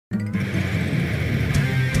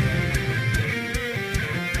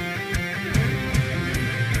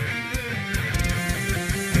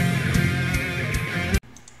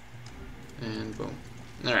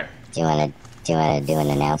Do you want to do an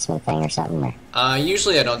announcement thing or something? Or?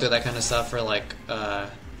 Usually I don't do that kind of stuff for like,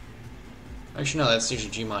 actually no, that's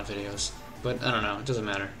usually Gmod videos. But I don't know, it doesn't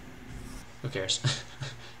matter. Who cares?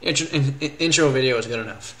 Intro video is good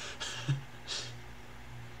enough.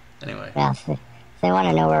 Anyway. Well, if they want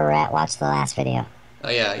to know where we're at, watch the last video. Oh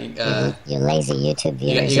yeah, you lazy YouTube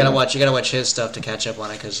viewers. You gotta watch his stuff to catch up on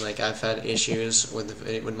it, because like I've had issues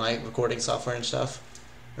with my recording software and stuff,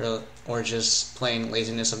 or just plain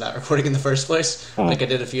laziness of not recording in the first place, like I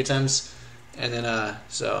did a few times, and then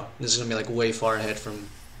so this is gonna be like way far ahead from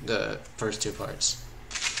the first two parts.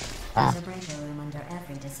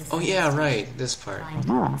 Oh yeah, right, this part. I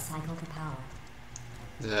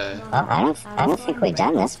don't think we've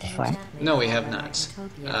done this before. No, we have not.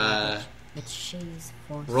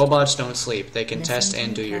 Robots don't sleep. They can test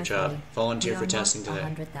and do your job. Volunteer for testing today.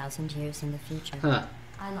 100,000 years in the future. Huh.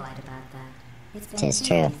 I lied about that. It's been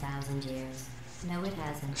 50,000 years. No, it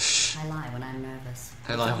hasn't. I lie when I'm nervous.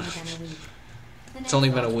 I lie when it's only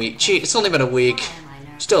been a week. Gee, it's only been a week.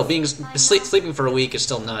 Still, sleeping for a week is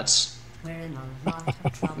still nuts.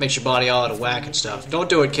 Makes your body all out of whack and stuff. Don't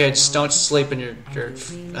do it, kids. Don't sleep in your I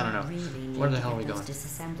don't know. Where the hell are we going?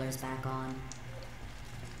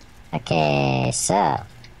 Okay, so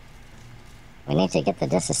we need to get the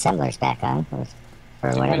disassemblers back on for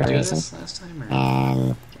whatever reason. This last time, or?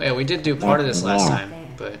 And yeah, we did do part of this last time,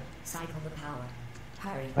 but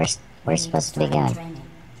where's we're supposed to be going?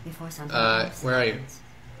 Where are you?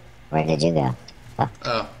 Where did you go?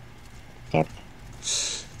 Oh. Here.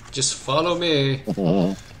 Just follow me.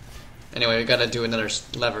 Anyway, we gotta do another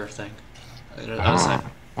lever thing. Other side.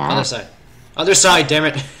 Other side. Other side, damn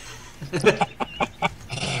it.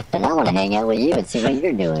 But I want to hang out with you and see what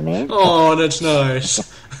you're doing, man. Oh, that's nice.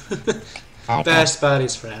 Okay. Best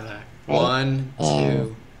buddies forever. Ready? 1,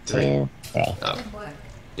 2, 3. 2, 3. Oh.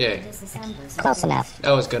 Yeah. Close enough.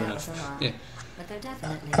 That was good enough. Yeah.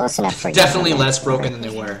 Close enough for Definitely less broken than they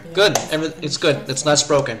were. Good. It's good. It's less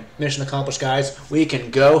broken. Mission accomplished, guys. We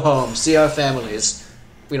can go home. See our families.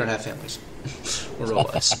 We don't have families. We're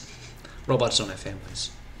robots. Robots don't have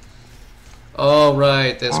families. Oh,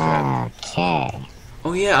 right. That's crap. Okay.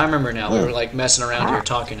 Oh, yeah. I remember now. We were, like, messing around here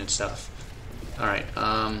talking and stuff. Alright.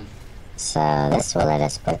 So this will let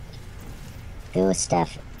us put goo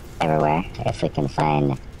stuff everywhere if we can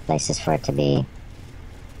find places for it to be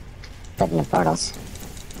put in the portals.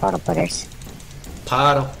 Portal putters.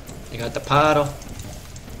 Paddle. You got the paddle.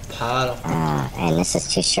 Paddle. And this is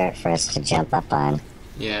too short for us to jump up on.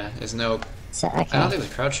 Yeah, there's no... So, okay. I don't think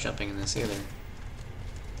there's crouch jumping in this either.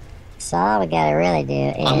 So all we gotta really do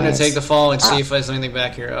is... I'm gonna take the fall and see if there's anything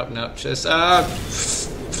back here. Oh, no. Just,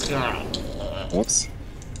 Oops.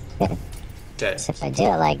 Dead. So if I do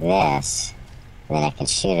it like this, then I can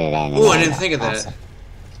shoot it in. Ooh, I didn't think of that. Also.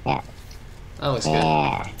 Yeah. That was good.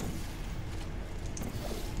 Yeah.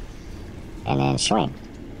 And then swing.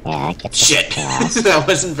 Yeah, that gets Shit! That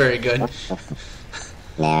wasn't very good.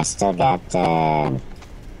 Now I still got,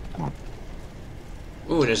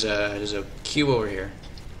 Ooh, there's a cube over here.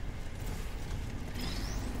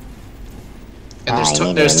 And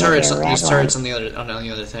there's turrets on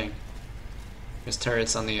the other thing. There's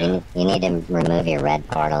turrets on the. You need to remove your red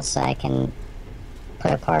portal so I can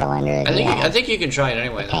put a portal under it. I think you can try it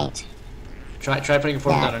anyway. Though. Paint. Try putting your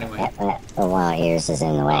portal down anyway. Well, yours is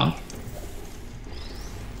in the way.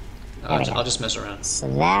 I'll just mess around. So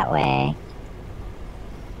that way.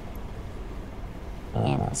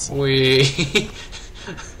 Yeah, let's see.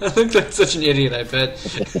 I think that's such an idiot. I bet.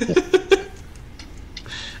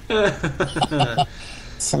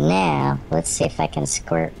 So now, let's see if I can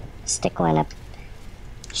stick one up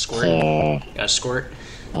Squirt. here. Got a squirt.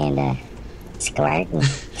 And squirt.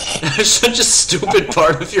 That's such a stupid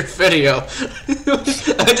part of your video.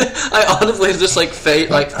 I honestly just like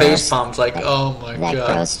face pumped, like oh my god. That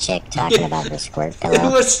gross chick talking about the squirt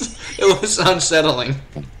pillow. It was unsettling.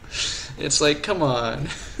 It's like, come on.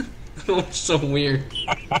 It was so weird.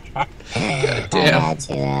 God damn. I had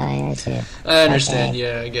to. I understand. Okay.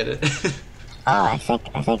 Yeah, I get it. Oh, I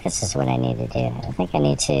think this is what I need to do. I think I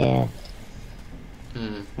need to.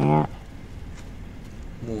 Yeah.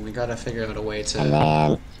 Well, we gotta figure out a way to.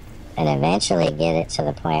 And eventually get it to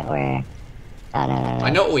the point where. Oh no. I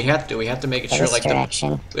know what we have to do. We have to make it sure, like we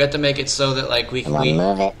have to make it so that like we can. We'll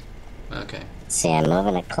move it. Okay. See, I'm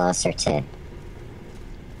moving it closer to.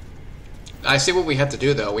 I see what we have to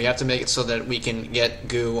do though. We have to make it so that we can get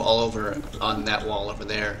goo all over on that wall over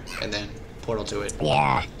there, and then portal to it.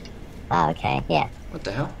 Yeah. Oh, okay. Yeah. What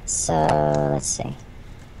the hell? So let's see.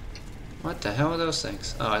 What the hell are those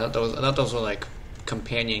things? Oh, I thought those were like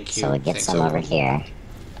companion cube. So we get things some over here.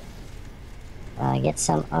 Get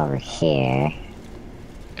some over here.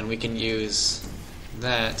 and we can use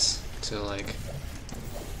that to like,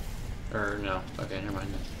 or no, okay, never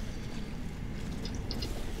mind.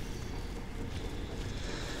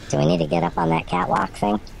 Do we need to get up on that catwalk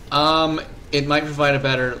thing? It might provide a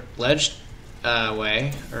better ledge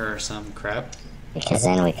way or some crap. Because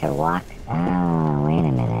then we could walk. Oh, wait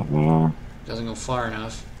a minute. No. Doesn't go far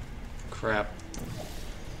enough. Crap.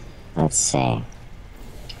 Let's see.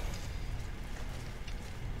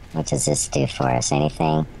 What does this do for us?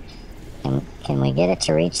 Anything? Can we get it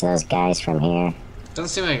to reach those guys from here? Doesn't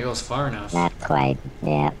seem like it goes far enough. Not quite.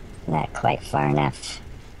 Yeah, not quite far enough.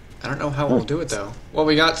 I don't know how we'll do it though. Well,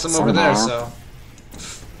 we got some over there, so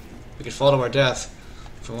we could fall to our death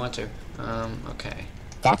if we want to. Okay.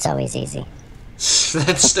 That's always easy.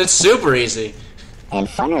 that's super easy. And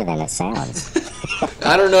funner than it sounds.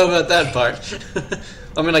 I don't know about that part.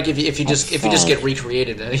 I mean, like if you just get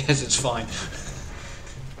recreated, I guess it's fine.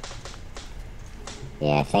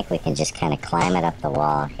 Yeah, I think we can just kind of climb it up the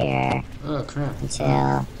wall here. Oh crap!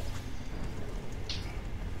 Until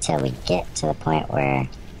we get to the point where.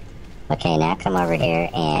 Okay, now come over here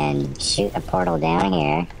and shoot a portal down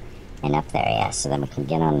here and up there. Yeah, so then we can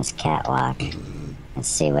get on this catwalk and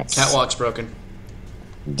see what's Catwalk's broken.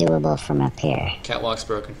 doable from up here. Catwalk's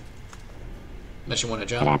broken. Unless you want to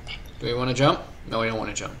jump. Get up. Do we want to jump? No, we don't want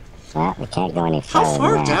to jump. Well, we can't go any further. How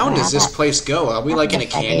far than that. down Well, does this place go? Are we like in a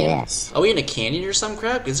if I do canyon? this? Are we in a canyon or some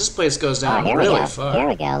crap? Because this place goes Oh, down here we really go. far. Here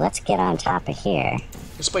we go. Let's get on top of here.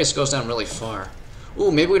 This place goes down really far. Ooh,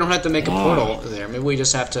 maybe we don't have to make a portal there. Maybe we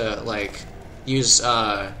just have to like use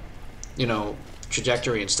you know,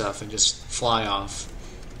 trajectory and stuff and just fly off.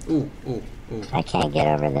 Ooh. I can't get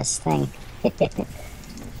over this thing.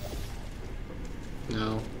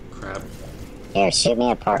 No, crap. Here, shoot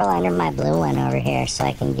me a portal under my blue one over here so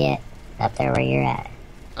I can get up there where you're at.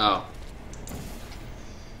 Oh.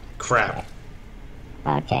 Crap.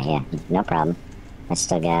 Okay, yeah, no problem. I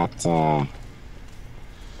still got, let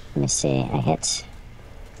me see, I hit...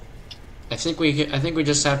 I think we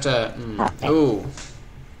just have to. Okay. Ooh.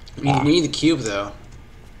 We need the cube though.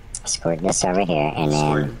 Squirt this over here, and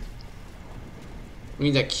Squirt. then... We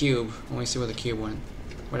need that cube. Let me see where the cube went.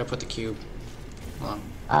 Where'd I put the cube? Hold on.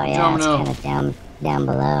 Oh yeah, Domino. it's kind of down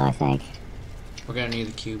below, I think. We're gonna need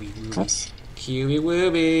the cubey wooby. Oops. Cubey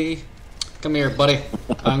wooby. Come here, buddy.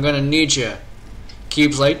 I'm gonna need you.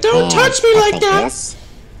 Cube's like, don't touch me I like think that!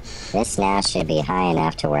 This now should be high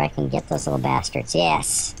enough to where I can get those little bastards.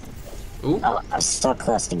 Yes. Ooh. Oh, I was so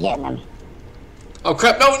close to getting them. Oh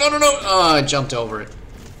crap, no! Oh, I jumped over it.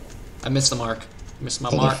 I missed the mark. Missed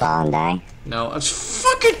my Did mark. you fall and die? No, I'm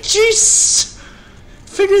fucking jeez.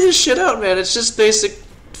 Figure this shit out, man. It's just basic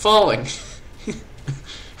falling.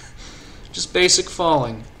 Just basic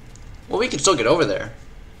falling. Well, we can still get over there.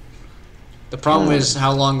 The problem is,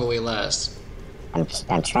 how long will we last?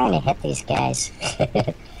 I'm trying to hit these guys.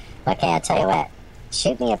 Okay, I'll tell you what.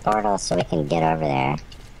 Shoot me a portal so we can get over there.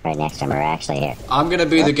 Right next to them. We're actually here. I'm gonna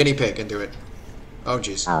be the guinea pig and do it. Oh,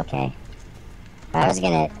 jeez. Oh, okay. I was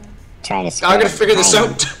gonna try to... I'm gonna figure this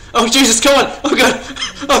out. Oh, Jesus, come on! Oh, God!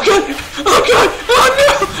 Oh, God! Oh, God!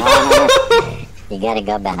 Oh, no! You gotta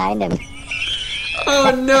go behind him.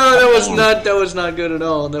 Oh, no! That was not good at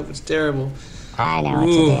all. That was terrible. I know what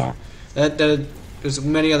Ooh. to do. That there's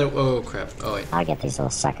many other... Oh, crap. Oh, wait. I'll get these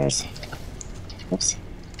little suckers. Oops.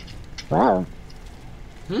 Whoa.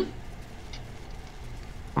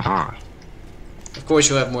 Aha. Of course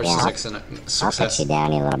you'll have more Yeah, success. I'll put you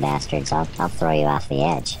down, you little bastards. I'll throw you off the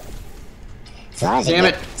edge. As long as you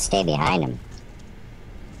Damn stay behind him.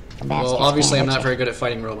 The bastards Well, obviously I'm can't not hit very good at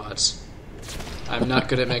fighting robots. I'm not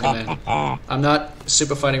good at Mega Man. I'm not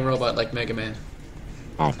super fighting robot like Mega Man.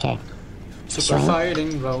 you. Okay. Super Swing.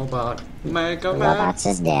 fighting robot, Mega Man. Robots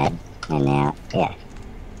is dead. And now, yeah.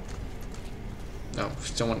 No,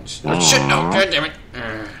 still want. Oh, shit! No, god damn it!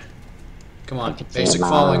 Come on, basic Ball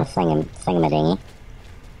falling. Thingamadingy.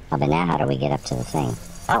 Oh, but now how do we get up to the thing?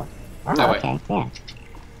 Oh. That way. Okay, yeah.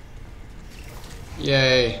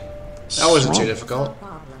 Yay! That wasn't too Swing. No difficult.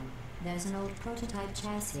 problem. There's an old prototype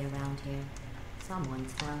chassis around here.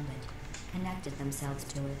 Someone's found it, connected themselves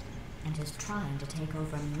to it, and is trying to take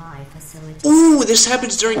over my facility. Ooh, this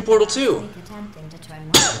happens during Portal 2. Like attempting to turn one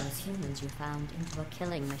of those humans you found into a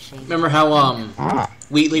killing machine. Remember how Ah.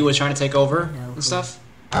 Wheatley was trying to take over No. and stuff?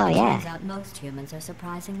 Oh, Turns yeah. out most humans are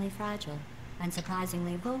surprisingly fragile, and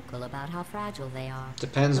surprisingly vocal about how fragile they are.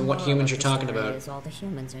 Depends on The what moral humans of you're the talking story about. is all the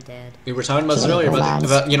humans are dead. We were talking about this earlier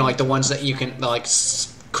about you know, like the ones that you can like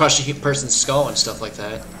crush a person's skull and stuff like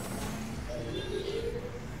that.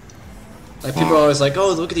 Like people are always like,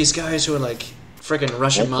 "Oh, look at these guys who are like." Freaking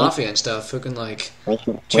Russian mafia and stuff who can like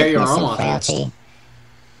tear your arm off. frailty.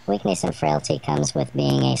 weakness and frailty comes with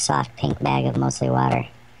being a soft pink bag of mostly water.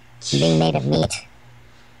 Being made of meat.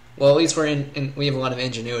 Well, at least we have a lot of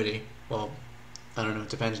ingenuity. Well, I don't know. It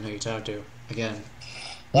depends on who you talk to. Again.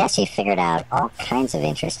 Yes, you figured out all kinds of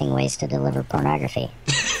interesting ways to deliver pornography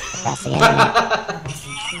across the internet.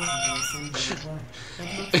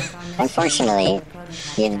 Unfortunately,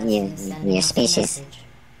 your species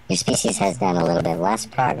has done a little bit less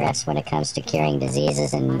progress when it comes to curing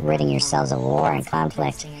diseases and ridding yourselves of war and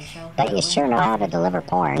conflict. But you sure know how to deliver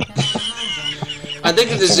porn. I think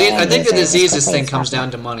the diseases thing comes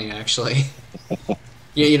down to money, actually.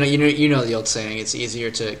 you know the old saying. It's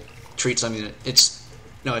easier to treat something that it's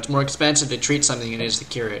more expensive to treat something than it is to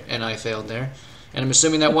cure it. And I failed there. And I'm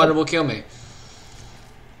assuming that water will kill me.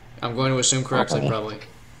 I'm going to assume correctly, probably.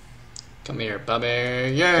 Come here,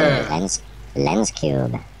 Bobby. Yeah. Lens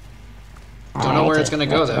cube. Don't know where it's going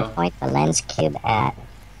to go, though. Point the lens cube at.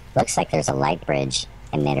 Looks like there's a light bridge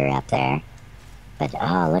emitter up there. But,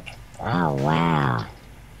 oh, look. Oh, wow.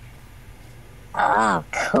 Oh,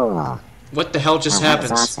 cool. What the hell just happens?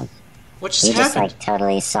 That was awesome. What just happened? You just, like,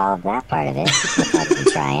 totally solved that part of it without even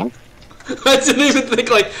trying. I didn't even think,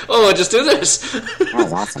 like, oh, I'll just do this. That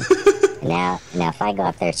was awesome. Now, if I go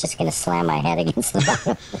up there, it's just going to slam my head against the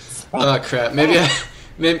bottom of this thing. Oh, crap.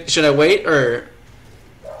 Maybe should I wait, or...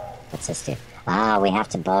 What's this do? We have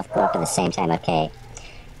to both go up at the same time. Okay.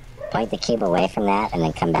 Point the cube away from that, and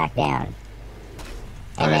then come back down.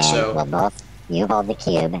 And then we'll both... You hold the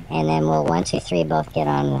cube, and then we'll 1, 2, 3 both get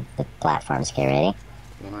on the platforms. Okay, ready?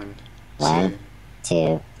 1,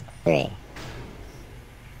 2, 3.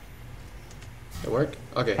 It work?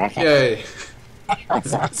 Okay. Perfect. Yay. That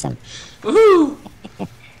was awesome. Woohoo!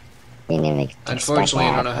 Unfortunately,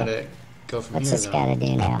 I don't know how to go from What's here, this got to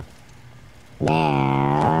do now?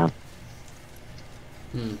 Now...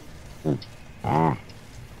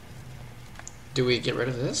 Do we get rid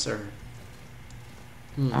of this, or...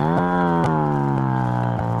 We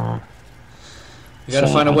gotta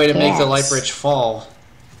find a way to make the light bridge fall,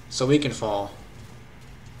 so we can fall.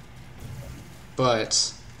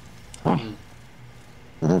 But... Okay,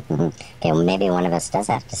 well, maybe one of us does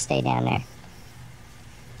have to stay down there.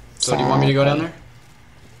 So do you want me to go down there?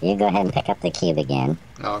 You go ahead and pick up the cube again.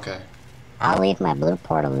 Oh, okay. I'll leave my blue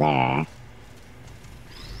portal there.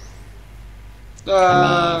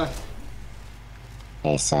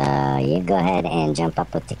 Okay, so you go ahead and jump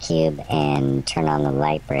up with the cube and turn on the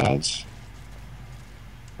light bridge.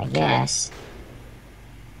 I guess.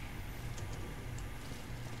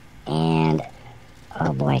 And...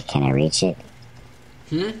 Oh boy, can I reach it?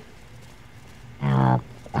 Oh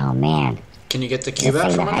man. Can you get the cube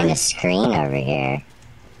out from behind the screen over here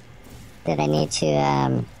that I need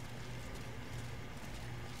to,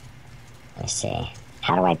 let's see.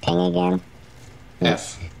 How do I ping again?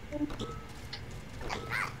 F.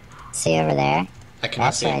 See over there? I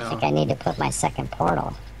cannot see it now. That's where I think I need to put my second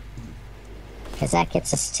portal. Because that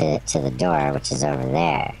gets us to the door, which is over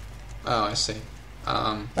there. Oh, I see.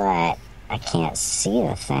 But I can't see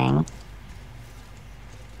the thing.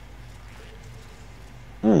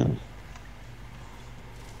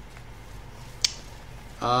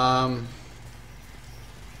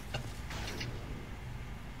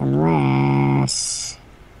 Unless...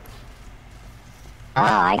 Oh,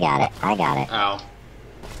 I got it. Ow.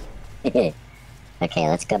 Okay,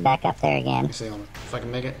 let's go back up there again. Let me see if I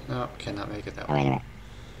can make it. No, cannot make it that way. Wait a minute.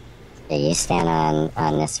 Yeah, you stand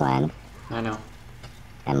on this one. I know.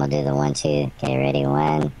 And we'll do the 1, 2. Okay, ready?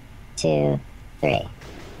 1, 2, 3.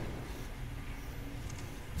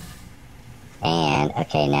 And,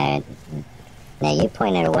 okay, now you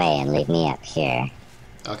point it away and leave me up here.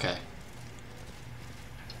 Okay.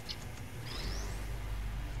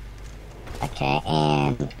 Okay,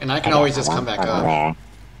 and I can always just come back up. There,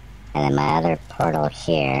 and then my other portal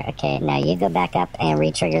here. Okay, now you go back up and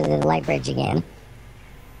re-trigger the light bridge again.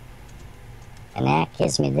 And that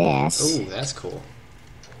gives me this. Ooh, that's cool.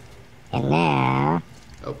 And now...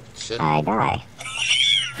 Oh, shit. I die.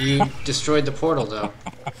 You destroyed the portal, though.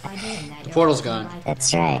 The portal's gone.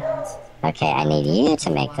 That's right. Okay, I need you to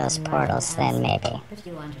make those portals then, maybe. But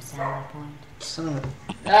you understand my point. Son of a...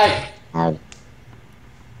 Hey! Oh,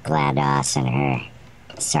 GLaDOS and her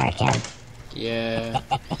sarcasm. Yeah.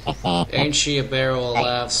 Ain't she a barrel of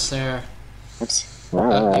laughs there? Oops. You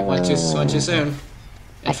went too soon.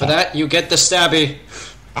 And for that, you get the stabby.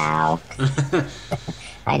 Ow.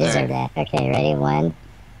 I deserve that. Okay, ready? 1,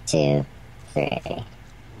 2, 3.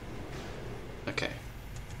 Okay.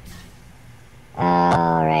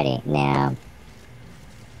 Alrighty, now.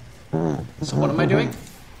 So what am I doing?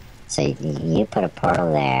 So you put a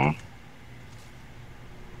portal there.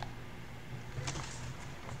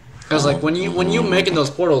 Because like when you making those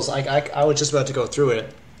portals, I was just about to go through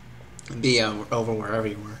it and be over wherever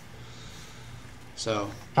you were. So,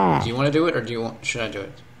 do you want to do it, or should I do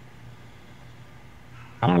it?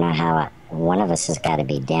 I don't know how. One of us has got to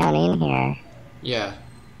be down in here. Yeah.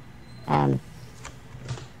 To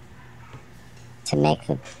make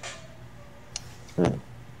the.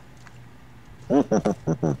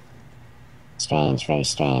 Strange, very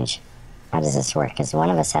strange. How does this work? Because one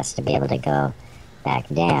of us has to be able to go back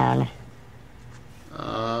down.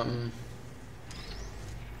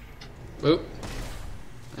 Oop.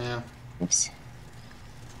 Yeah. Oops.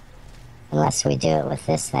 Unless we do it with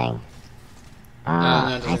this thing. Oh,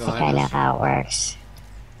 No, I think I know how it works.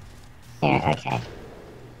 Here, okay.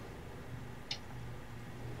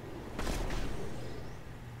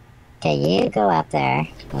 Okay, you go up there.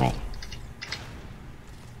 Wait.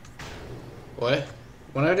 What?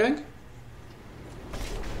 What am I doing?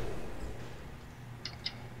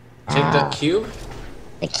 Take the cube?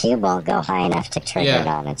 The cube won't go high enough to trigger it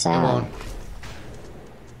on its own. It won't.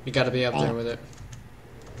 You gotta be up there with it.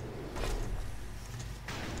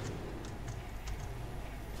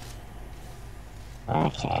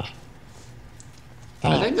 Okay.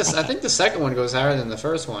 I think the second one goes higher than the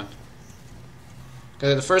first one.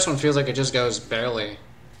 Because the first one feels like it just goes barely.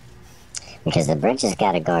 Because the bridge has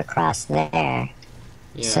got to go across there,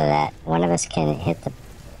 so that one of us can hit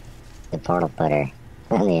the portal putter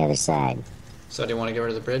on the other side. So do you want to get rid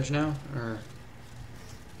of the bridge now, or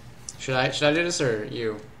should I do this, or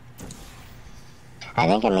you? I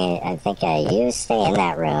think you stay in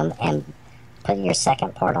that room and put your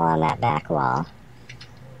second portal on that back wall.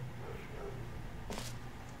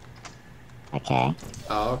 Okay.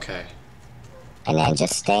 Oh, okay. And then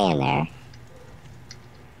just stay in there.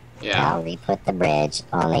 Yeah. I'll re-put the bridge.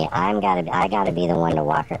 Only I gotta be the one to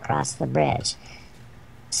walk across the bridge.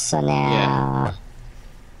 So now,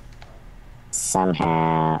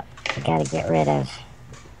 somehow, I gotta get rid of.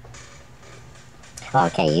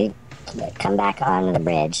 Okay, you come back onto the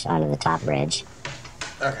bridge, onto the top bridge.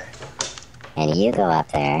 Okay. And you go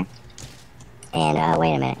up there. And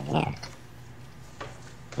wait a minute, yeah.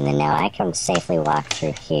 And then now I can safely walk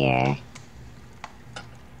through here.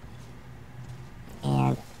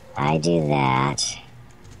 And I do that.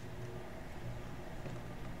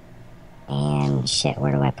 And shit,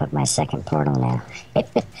 where do I put my second portal now?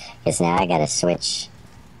 Because now I gotta switch.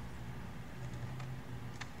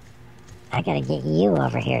 I gotta get you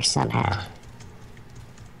over here somehow.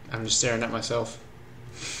 I'm just staring at myself.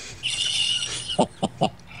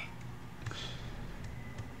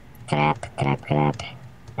 Crap.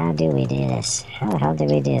 How do we do this? How the hell do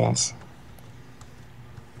we do this?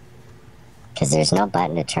 Because there's no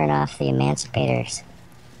button to turn off the emancipators.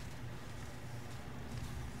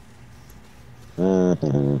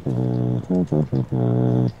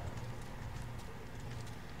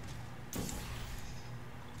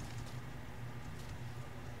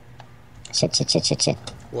 Shit.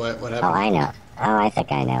 What happened? Oh, I know. Oh, I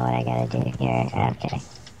think I know what I gotta do here. Okay.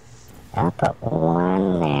 I'll put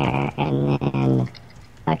one there, and then...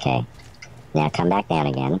 Okay. Now come back down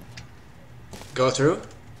again. Go through?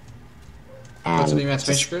 Go to the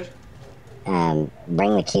emancipation grid?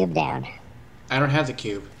 Bring the cube down. I don't have the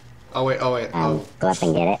cube. Oh, wait. Go up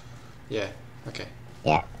and get it. Yeah, okay.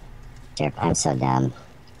 Yeah. Sure, I'm so dumb.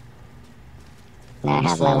 Now I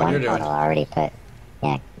have my one portal already put.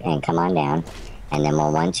 Yeah, and come on down. And then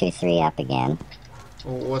we'll 1, 2, 3 up again.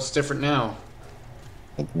 Well, what's different now?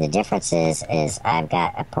 The difference is I've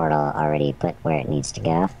got a portal already put where it needs to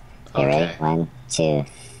go. You ready? 1, 2,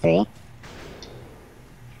 3.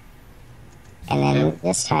 And then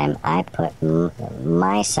this time I put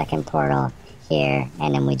my second portal here,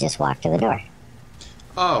 and then we just walk to the door.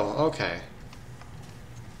 Oh, okay.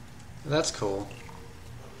 That's cool.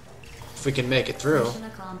 If we can make it through. Mission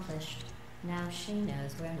accomplished. Now she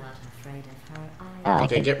knows we're not afraid of her Oh,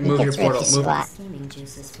 either. Okay, move your portal. Steaming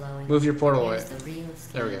juices flowing. Move your portal away. Here's the real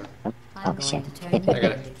steam. There we go. I'm going shit. to turn you I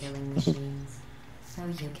got into killing machines, so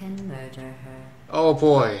you can murder her. Oh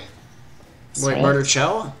boy. Sweet. Wait, murder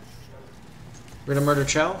Chell? We're gonna murder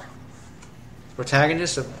Chell?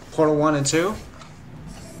 Protagonist of Portal 1 and 2?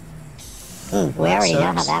 We already know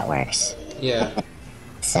how sucks. that works. Yeah.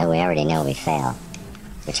 So we already know we fail.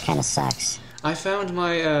 Which kind of sucks. I found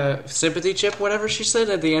my sympathy chip, whatever she said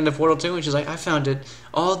at the end of Portal 2, and she's like, I found it.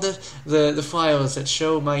 All the files that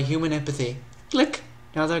show my human empathy. Click.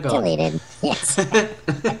 Now they're gone. Deleted. Yes. I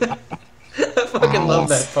fucking love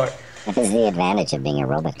yes. that part. That is the advantage of being a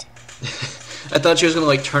robot. I thought she was gonna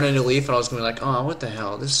like turn into a leaf, and I was gonna be like, "Oh, what the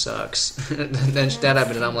hell? This sucks." And then that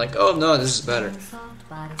happened, and I'm like, "Oh no, this is better." Soft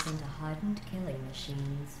bodies into hardened killing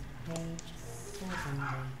machines. Page 70.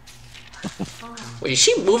 Wait, is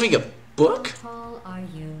she moving a book? How tall are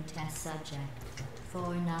you, test subject?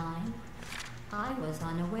 4'9"? I was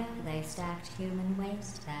unaware they stacked human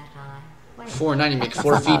waste that high. Wait, 4'9", you make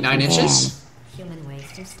 4 feet 9 inches? human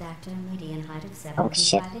waste is stacked at a median height of Oh, 75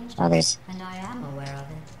 shit. inches. Oh, there's And I am aware of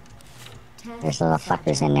it. there's little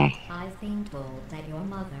fuckers in there. I've been told that your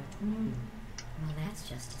mother... Well, that's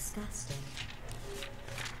just disgusting.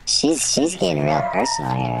 She's getting real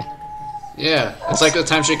personal here. Yeah, it's like the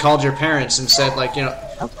time she called your parents and said, like, you know...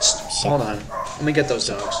 Oh, shit. Hold on. Let me get those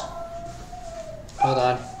dogs. Hold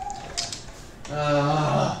on.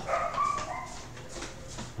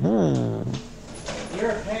 You're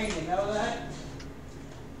a pain, you know that?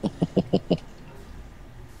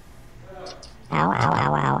 Ow, ow,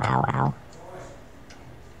 ow, ow, ow, ow.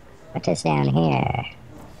 What is down here?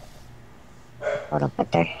 Little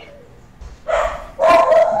putter.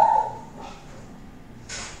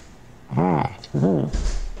 Ah,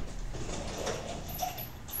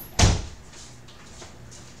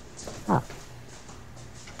 Oh,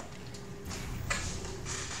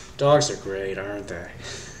 Dogs are great, aren't they?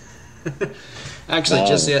 Actually, Hey,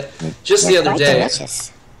 just the they're other quite day,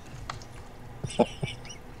 delicious.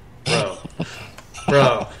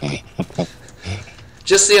 bro.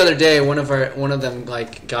 Just the other day, one of them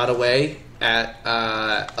like got away at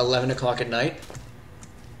 11 o'clock at night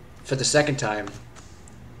for the second time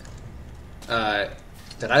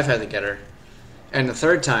that I've had to get her, and the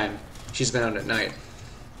third time she's been out at night.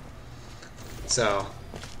 So,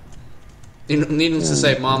 needless to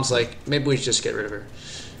say, Mom's like, maybe we should just get rid of her.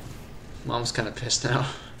 Mom's kind of pissed now.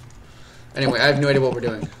 Anyway, I have no idea what we're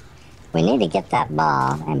doing. We need to get that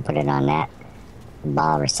ball and put it on that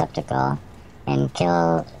ball receptacle and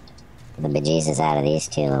kill the bejesus out of these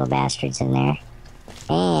two little bastards in there.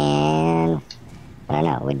 And I don't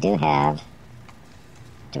know. We do have.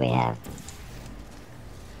 Do we have?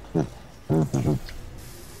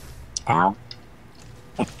 Ow!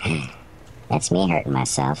 That's me hurting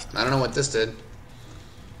myself. I don't know what this did.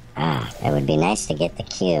 Ah, it would be nice to get the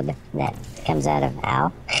cube that comes out of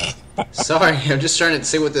ow. Sorry, I'm just trying to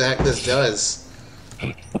see what the heck this does.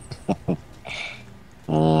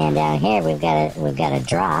 And down here we've got a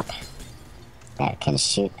drop that can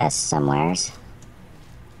shoot us somewheres.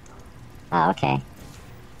 Oh, okay.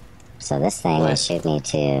 So this thing will What? shoot me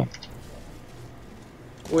to up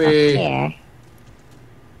Wait, here.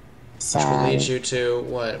 So which will lead you to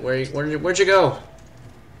what? Where'd you go?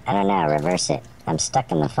 I don't know. Reverse it. I'm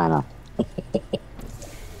stuck in the funnel.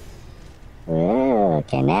 Ooh,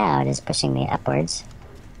 okay, now it is pushing me upwards.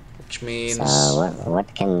 Which means So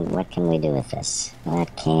what can we do with this?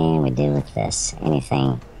 What can we do with this?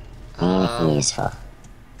 Anything useful?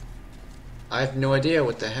 I have no idea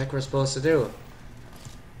what the heck we're supposed to do.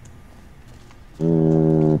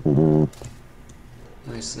 Mm-hmm.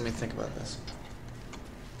 Let me think about this.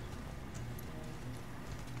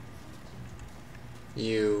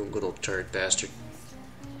 You little turd bastard.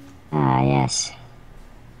 Ah, yes.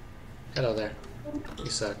 Hello there. You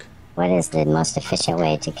suck. What is the most efficient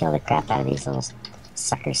way to kill the crap out of these little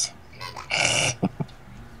suckers?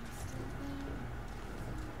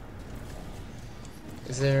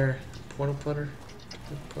 Is there portal putter?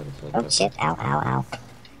 Oh shit! Ow! Ow! Ow!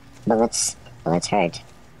 Bullets hurt.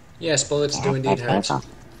 Yes, bullets Yeah, do indeed that's hurt. painful.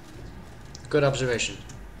 Good observation.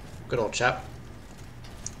 Good old chap.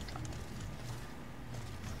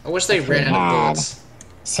 I wish they If we ran out of had- bullets.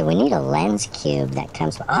 So we need a lens cube that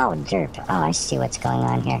comes. Oh, derp! Oh, I see what's going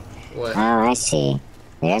on here. What? Oh, I see.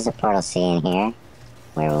 There's a portal C in here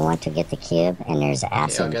where we want to get the cube, and there's I'll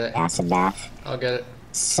acid get it. acid bath. I'll get it.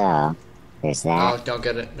 So there's that, Oh, don't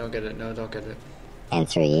get it. Don't get it. No, don't get it. and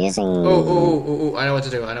through using, Oh, I know what to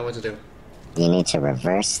do. I know what to do. you need to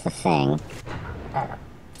reverse the thing. I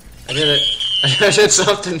did it. I did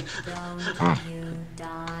something. Don't you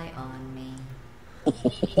die on me.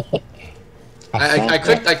 I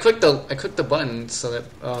think clicked the button so that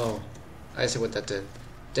I see what that did.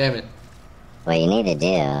 Damn it. what you need to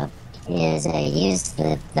do is use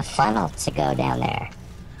the funnel to go down there.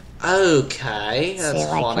 Okay, that's See, like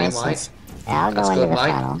for funny, Mike. instance, I'll That's go into good, the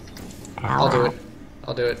Mike. funnel. I'll do it.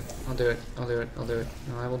 I'll do it. I'll do it. I'll do it. I'll do it.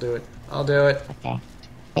 No, I will do it. I'll do it. Okay.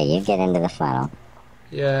 Okay, you get into the funnel.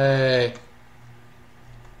 Yay.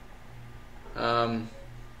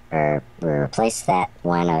 Or replace that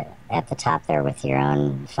one at the top there with your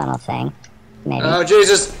own funnel thing. Maybe. Oh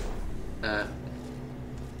Jesus.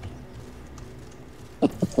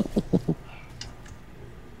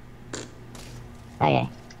 Okay.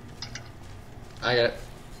 I got it.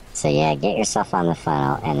 So yeah, get yourself on the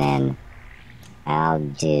funnel, and then I'll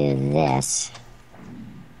do this.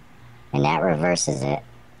 And that reverses it.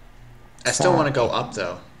 I still So- want to go up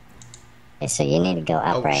though. Okay, so you need to go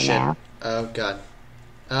up right shit. now. Oh god.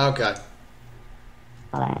 Oh god.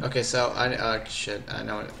 Hold on. Okay, so shit. I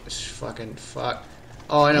know it. Fucking fuck.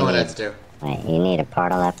 Oh, I know what I have to do. Wait, you need a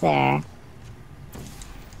portal up there.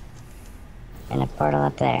 And a portal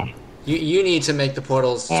up there. You need to make the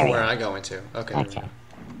portals to There we where go. I go into. Okay. Okay.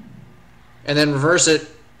 And then reverse it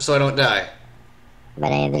so I don't die. But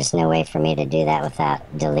there's no way for me to do that without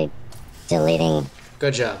deleting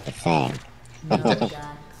Good job. the thing. No guts,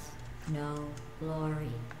 no glory.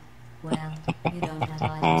 Well, you don't have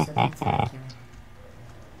either, so that's accurate.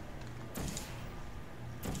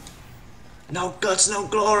 No guts, no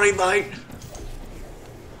glory, mate.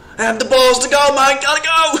 I have the balls to go, mate. Gotta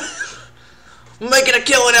go. I'm making a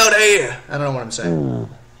killing out of here. I don't know what I'm saying.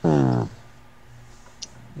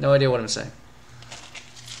 No idea what I'm saying.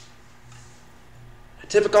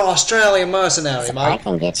 Typical Australian mercenary, I mate.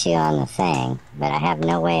 can get you on the thing, but I have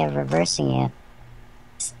no way of reversing you.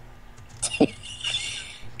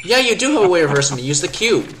 Yeah, you do have a way of reversing me. Use the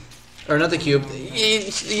cube. Or not the cube.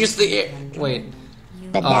 Use the... Wait.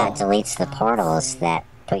 But that deletes the portals that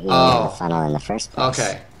put you in the funnel in the first place.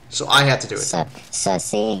 Okay. So I have to do it. So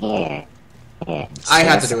see here. I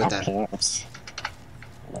have to See do it up then. here?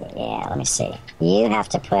 Yeah, let me see. You have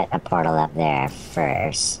to put a portal up there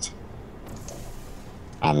first.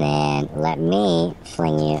 And then let me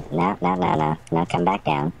fling you... No, come back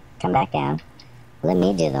down. Come back down. Let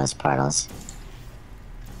me do those portals.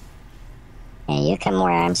 And you come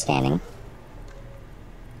where I'm standing.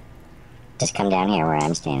 Just come down here where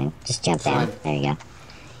I'm standing. Just jump down. Fine. There you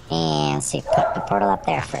go. And see, put the portal up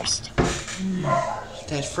there first.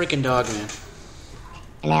 That freaking dog, man.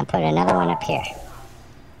 And then put another one up here.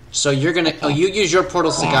 So you're gonna... Oh, you use your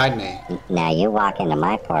portals to guide me. Now you walk into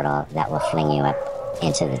my portal, that will fling you up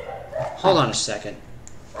into the... Hold on a second.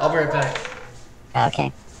 I'll be right back.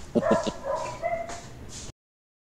 Okay.